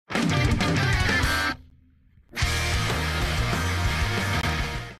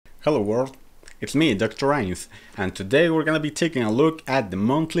Hello world, it's me, DoctorAinz, and today we're gonna be taking a look at the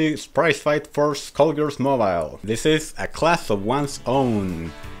monthly prize fight for Skullgirls Mobile. This is a class of one's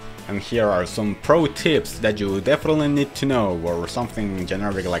own, and here are some pro tips that you definitely need to know, or something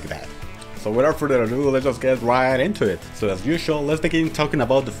generic like that. So without further ado, let's just get right into it. So as usual, let's begin talking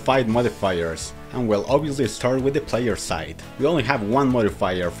about the fight modifiers. And we'll obviously start with the player side. We only have one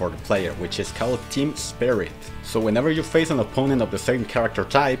modifier for the player, which is called Team Spirit. So whenever you face an opponent of the same character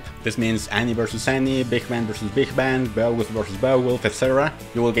type, this means Annie versus Annie, Big Band versus Big Band, Beowulf versus Beowulf, etc.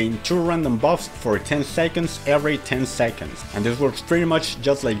 You will gain 2 random buffs for 10 seconds every 10 seconds. And this works pretty much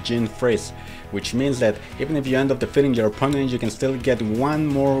just like Gene Freeze, which means that even if you end up defeating your opponent, you can still get one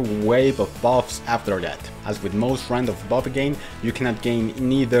more wave of buffs after that. As with most rounds of buff gain, you cannot gain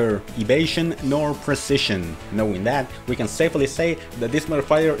neither evasion nor precision. Knowing that, we can safely say that this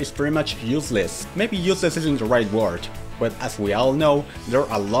modifier is pretty much useless. Maybe useless isn't the right word, but as we all know, there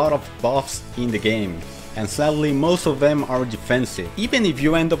are a lot of buffs in the game. And sadly, most of them are defensive. Even if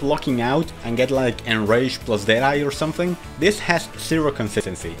you end up locking out and get like Enrage plus Deadeye or something, this has zero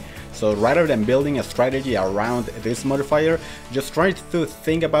consistency. So rather than building a strategy around this modifier, just try to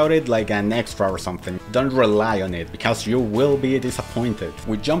think about it like an extra or something. Don't rely on it, because you will be disappointed.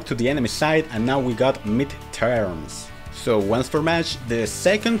 We jump to the enemy side and now we got midterms. So once per match, the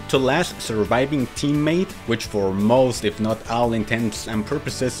second to last surviving teammate, which for most if not all intents and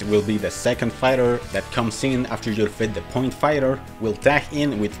purposes will be the second fighter that comes in after you defeat the point fighter, will tag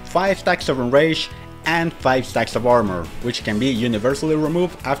in with 5 stacks of Enrage and 5 stacks of armor, which can be universally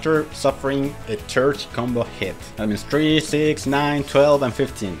removed after suffering a third combo hit. That means 3, 6, 9, 12 and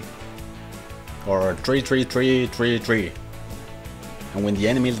 15. Or 3, 3, 3, 3, 3. And when the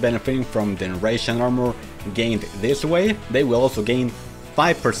enemy is benefiting from the Enrage and armor gained this way, they will also gain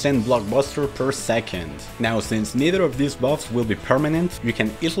 5% blockbuster per second. Now, since neither of these buffs will be permanent, you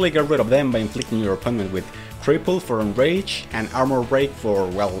can easily get rid of them by inflicting your opponent with Cripple for Enrage and Armor Break for,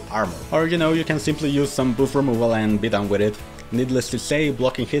 well, armor. Or you can simply use some buff removal and be done with it. Needless to say,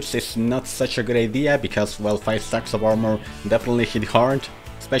 blocking hits is not such a good idea because, well, 5 stacks of armor definitely hit hard,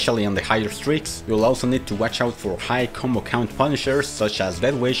 especially on the higher streaks. You'll also need to watch out for high combo count punishers such as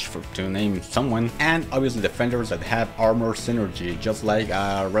Death Wish, to name someone, and obviously defenders that have armor synergy, just like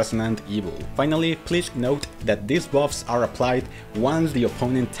Resonant Evil. Finally, please note that these buffs are applied once the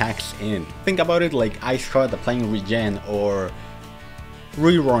opponent tags in. Think about it like Ice Shot applying Regen or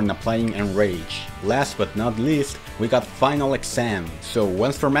Rerun applying Enrage. Last but not least, we got Final Exam. So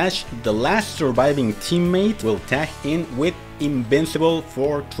once per match, the last surviving teammate will tag in with Invincible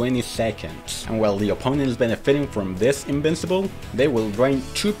for 20 seconds. And while the opponent is benefiting from this Invincible, they will drain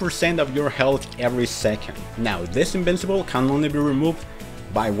 2% of your health every second. Now, this Invincible can only be removed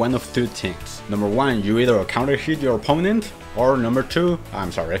by one of 2 things. Number 1, you either counter hit your opponent, or number 2,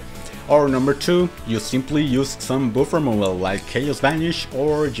 you simply use some buff removal like Chaos Vanish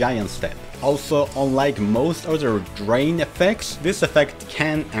or Giant Step. Also, unlike most other drain effects, this effect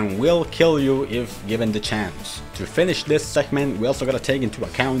can and will kill you if given the chance. To finish this segment, we also gotta take into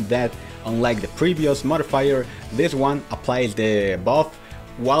account that, unlike the previous modifier, this one applies the buff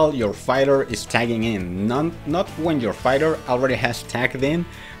while your fighter is tagging in, not when your fighter already has tagged in,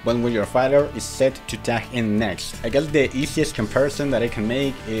 but when your fighter is set to tag in next. I guess the easiest comparison that I can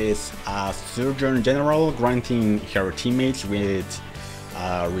make is a Surgeon General granting her teammates with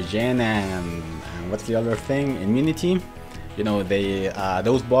Regen and what's the other thing? Immunity.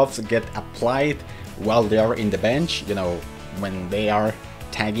 Those buffs get applied while they are in the bench, when they are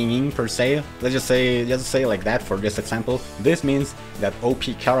tagging in per se. Let's just say like that for this example. This means that OP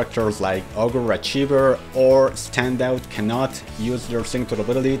characters like Ogre Achiever or Standout cannot use their signature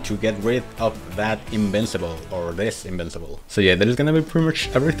ability to get rid of that Invincible or this Invincible. So yeah, that is gonna be pretty much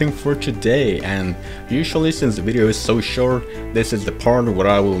everything for today, and usually since the video is so short, this is the part where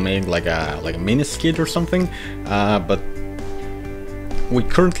I will make like a mini skit or something, but we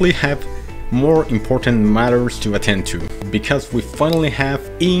currently have more important matters to attend to, because we finally have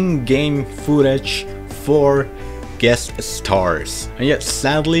in-game footage for guest stars. And yet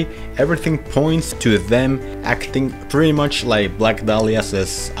sadly, everything points to them acting pretty much like Black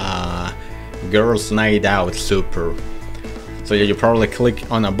Dahlia's Girls Night Out Super. So yeah, you probably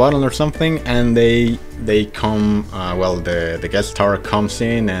click on a button or something and they come, the guest star comes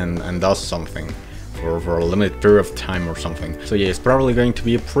in and does something for a limited period of time or something. So yeah, it's probably going to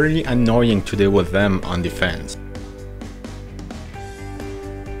be pretty annoying to deal with them on defense.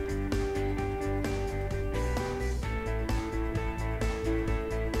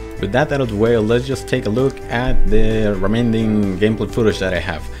 With that out of the way, let's just take a look at the remaining gameplay footage that I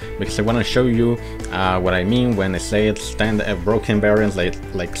have. because I want to show you what I mean when I say it's broken variants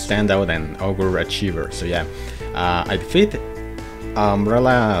like Standout and Overachiever. So yeah, I defeat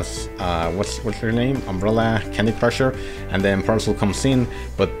Umbrella's what's her name? Umbrella Candy Crusher, and then Parcel comes in,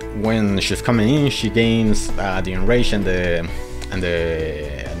 but when she's coming in, she gains the enrage and the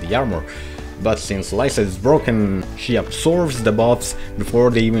armor. But since Lysa is broken, she absorbs the buffs before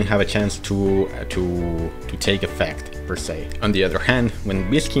they even have a chance to take effect, per se. On the other hand, when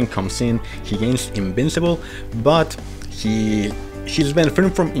Beastking comes in, he gains Invincible, but he's benefiting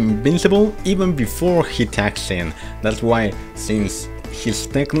from Invincible even before he attacks in. That's why, since he's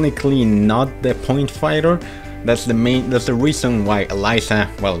technically not the point fighter, that's the reason why Lysa,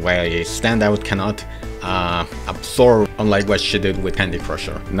 well, why Standout cannot absorb, unlike what she did with Candy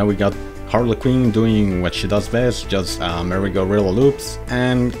Crusher. Now we got Harley Quinn doing what she does best, just merry-go-round loops,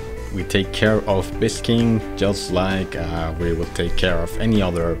 and we take care of Beast King just like we will take care of any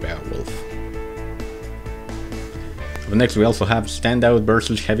other Beowulf. But next we also have Standout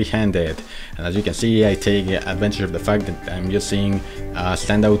versus Heavy Handed, and as you can see, I take advantage of the fact that I'm using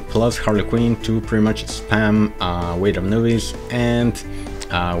Standout plus Harley Quinn to pretty much spam Weight of Nubis and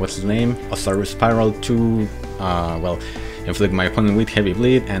what's his name? Osiris Spiral to well, inflict my opponent with heavy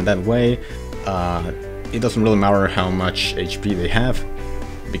bleed, and that way it doesn't really matter how much HP they have,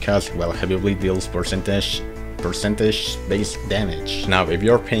 because, well, heavy bleed deals percentage based damage. Now, if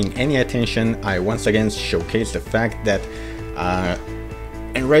you're paying any attention, I once again showcase the fact that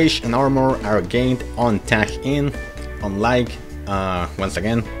enrage and armor are gained on tag in, unlike once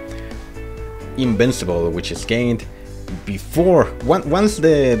again Invincible, which is gained before once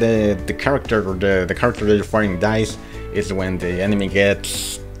the character or the character that you're fighting dies, is when the enemy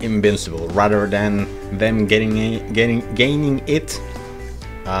gets Invincible, rather than them gaining it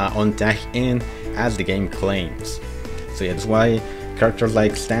on tag in as the game claims. So yeah, that's why characters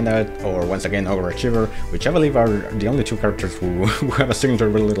like Standout or once again Overachiever, which I believe are the only two characters who have a signature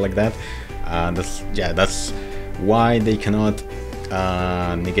ability like that, that's why they cannot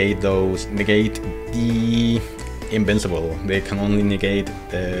negate the Invincible. They can only negate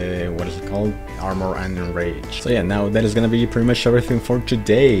the, what is it called, armor and enrage. So yeah, now that is gonna be pretty much everything for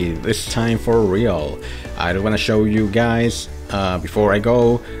today. This time for real. I just wanna show you guys before I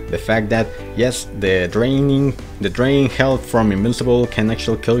go the fact that yes, the draining health from Invincible can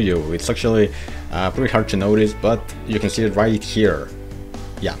actually kill you. It's actually pretty hard to notice, but you can see it right here.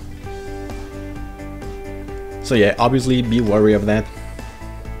 Yeah. So yeah, obviously be wary of that.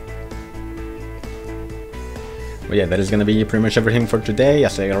 But yeah, that is gonna be pretty much everything for today,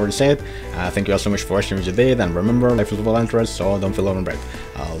 as I already said. Thank you all so much for watching what you did, and remember, life is full of interest, so don't feel overbread.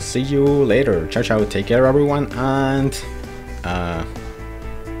 I'll see you later. Ciao ciao, take care everyone, and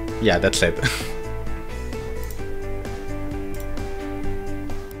yeah, that's it.